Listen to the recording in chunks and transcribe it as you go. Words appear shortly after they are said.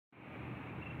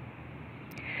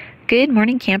Good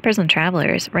morning, campers and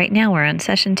travelers. Right now, we're on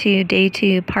session 2, day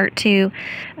 2, part 2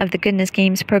 of the Goodness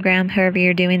Games program, however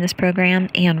you're doing this program.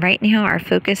 And right now, our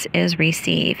focus is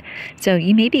receive. So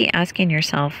you may be asking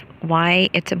yourself why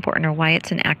it's important or why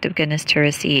it's an act of goodness to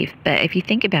receive. But if you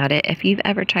think about it, if you've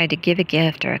ever tried to give a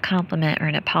gift or a compliment or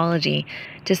an apology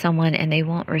to someone and they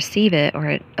won't receive it,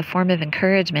 or a form of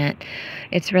encouragement,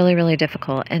 it's really, really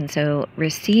difficult. And so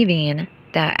receiving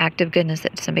that act of goodness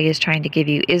that somebody is trying to give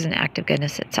you is an act of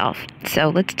goodness itself. So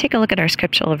let's take a look at our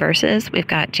scriptural verses. We've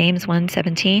got James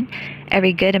 1:17.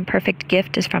 Every good and perfect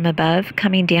gift is from above,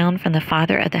 coming down from the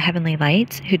Father of the heavenly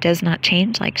lights, who does not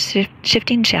change like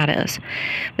shifting shadows.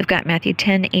 We've got Matthew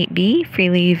 10:8b,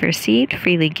 freely you've received,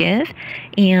 freely give.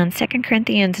 And 2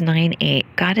 Corinthians 9:8,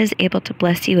 God is able to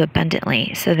bless you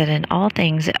abundantly, so that in all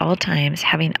things, at all times,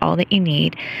 having all that you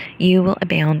need, you will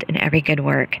abound in every good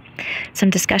work. Some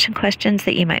discussion questions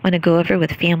that you might want to go over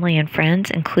with family and friends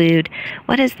include,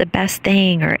 what is the best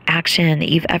thing or action that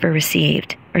you've ever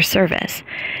received, or service?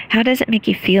 How does it make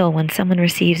you feel when someone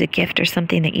receives a gift or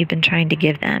something that you've been trying to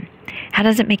give them? How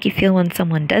does it make you feel when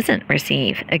someone doesn't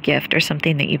receive a gift or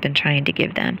something that you've been trying to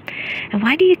give them? And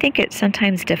why do you think it's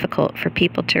sometimes difficult for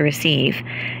people to receive?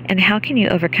 And how can you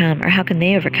overcome, or how can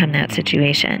they overcome that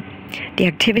situation? The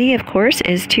activity, of course,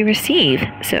 is to receive.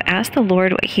 So ask the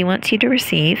Lord what He wants you to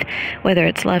receive, whether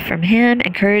it's love from Him,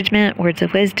 encouragement, words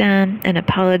of wisdom, an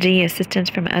apology, assistance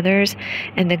from others,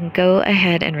 and then go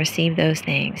ahead and receive those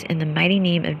things. In the mighty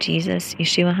name of Jesus,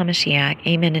 Yeshua HaMashiach,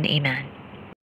 amen and amen.